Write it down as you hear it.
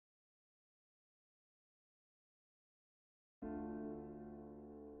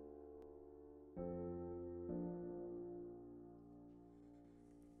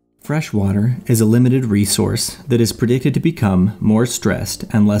Fresh water is a limited resource that is predicted to become more stressed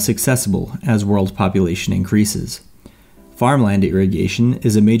and less accessible as world population increases. Farmland irrigation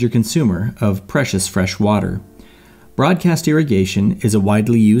is a major consumer of precious fresh water. Broadcast irrigation is a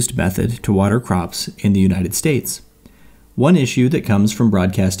widely used method to water crops in the United States. One issue that comes from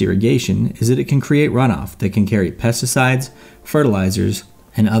broadcast irrigation is that it can create runoff that can carry pesticides, fertilizers,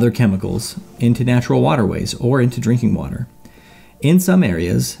 and other chemicals into natural waterways or into drinking water. In some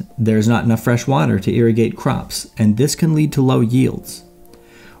areas, there's not enough fresh water to irrigate crops, and this can lead to low yields.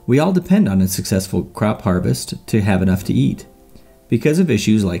 We all depend on a successful crop harvest to have enough to eat. Because of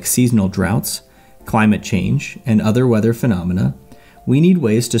issues like seasonal droughts, climate change, and other weather phenomena, we need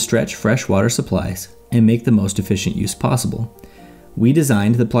ways to stretch fresh water supplies and make the most efficient use possible. We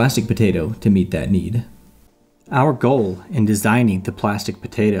designed the plastic potato to meet that need. Our goal in designing the plastic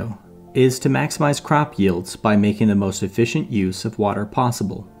potato is to maximize crop yields by making the most efficient use of water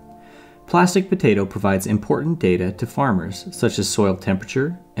possible. Plastic potato provides important data to farmers, such as soil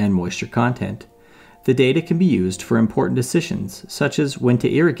temperature and moisture content. The data can be used for important decisions, such as when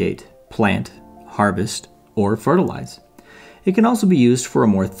to irrigate, plant, harvest, or fertilize. It can also be used for a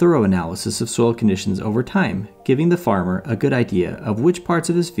more thorough analysis of soil conditions over time, giving the farmer a good idea of which parts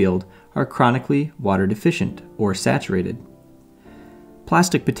of his field are chronically water deficient or saturated.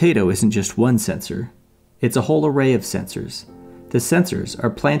 Plastic potato isn't just one sensor, it's a whole array of sensors. The sensors are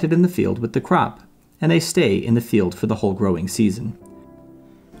planted in the field with the crop, and they stay in the field for the whole growing season.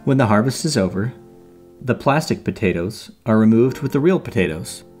 When the harvest is over, the plastic potatoes are removed with the real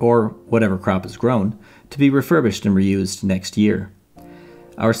potatoes, or whatever crop is grown, to be refurbished and reused next year.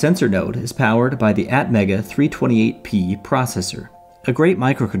 Our sensor node is powered by the Atmega 328P processor, a great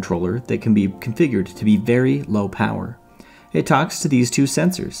microcontroller that can be configured to be very low power. It talks to these two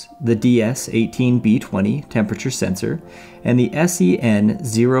sensors, the DS18B20 temperature sensor and the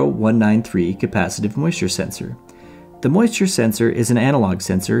SEN0193 capacitive moisture sensor. The moisture sensor is an analog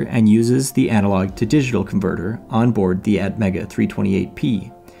sensor and uses the analog to digital converter on board the Atmega 328P.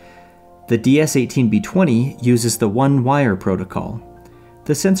 The DS18B20 uses the one-wire protocol.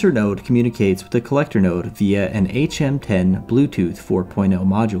 The sensor node communicates with the collector node via an HM10 Bluetooth 4.0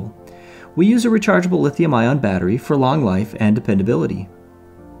 module. We use a rechargeable lithium-ion battery for long life and dependability.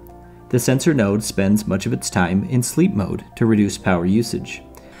 The sensor node spends much of its time in sleep mode to reduce power usage.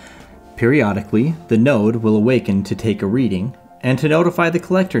 Periodically, the node will awaken to take a reading and to notify the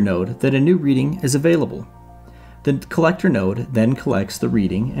collector node that a new reading is available. The collector node then collects the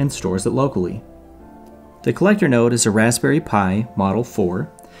reading and stores it locally. The collector node is a Raspberry Pi Model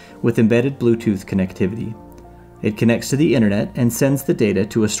 4 with embedded Bluetooth connectivity. It connects to the internet and sends the data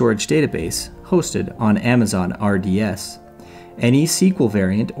to a storage database hosted on Amazon RDS. Any SQL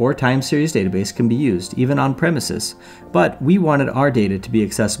variant or time series database can be used, even on premises, but we wanted our data to be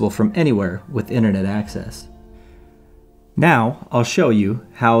accessible from anywhere with internet access. Now, I'll show you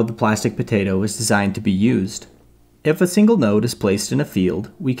how the plastic potato is designed to be used. If a single node is placed in a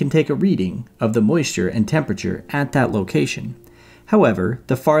field, we can take a reading of the moisture and temperature at that location. However,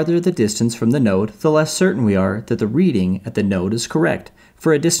 the farther the distance from the node, the less certain we are that the reading at the node is correct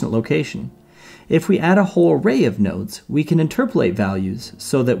for a distant location. If we add a whole array of nodes, we can interpolate values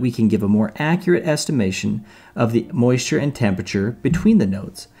so that we can give a more accurate estimation of the moisture and temperature between the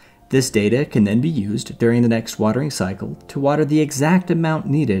nodes. This data can then be used during the next watering cycle to water the exact amount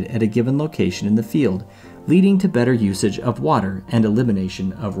needed at a given location in the field, leading to better usage of water and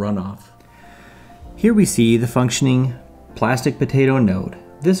elimination of runoff. Here we see the functioning plastic potato node.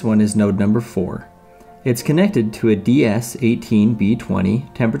 This one is node number 4. It's connected to a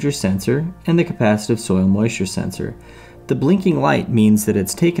DS18B20 temperature sensor and the capacitive soil moisture sensor. The blinking light means that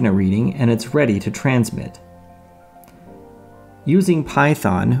it's taken a reading and it's ready to transmit. Using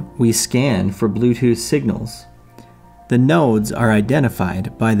Python, we scan for Bluetooth signals. The nodes are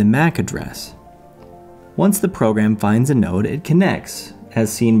identified by the MAC address. Once the program finds a node, it connects,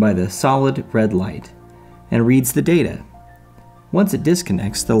 as seen by the solid red light, and reads the data. Once it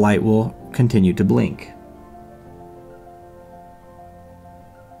disconnects, the light will continue to blink.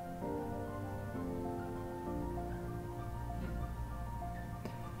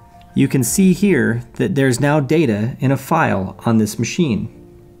 You can see here that there's now data in a file on this machine.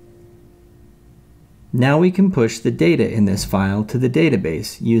 Now we can push the data in this file to the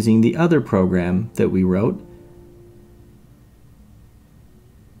database using the other program that we wrote.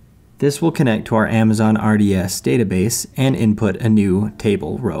 This will connect to our Amazon RDS database and input a new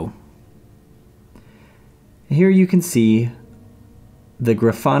table row. Here you can see the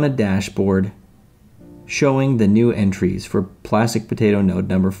Grafana dashboard showing the new entries for plastic potato node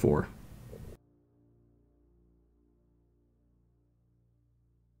number 4.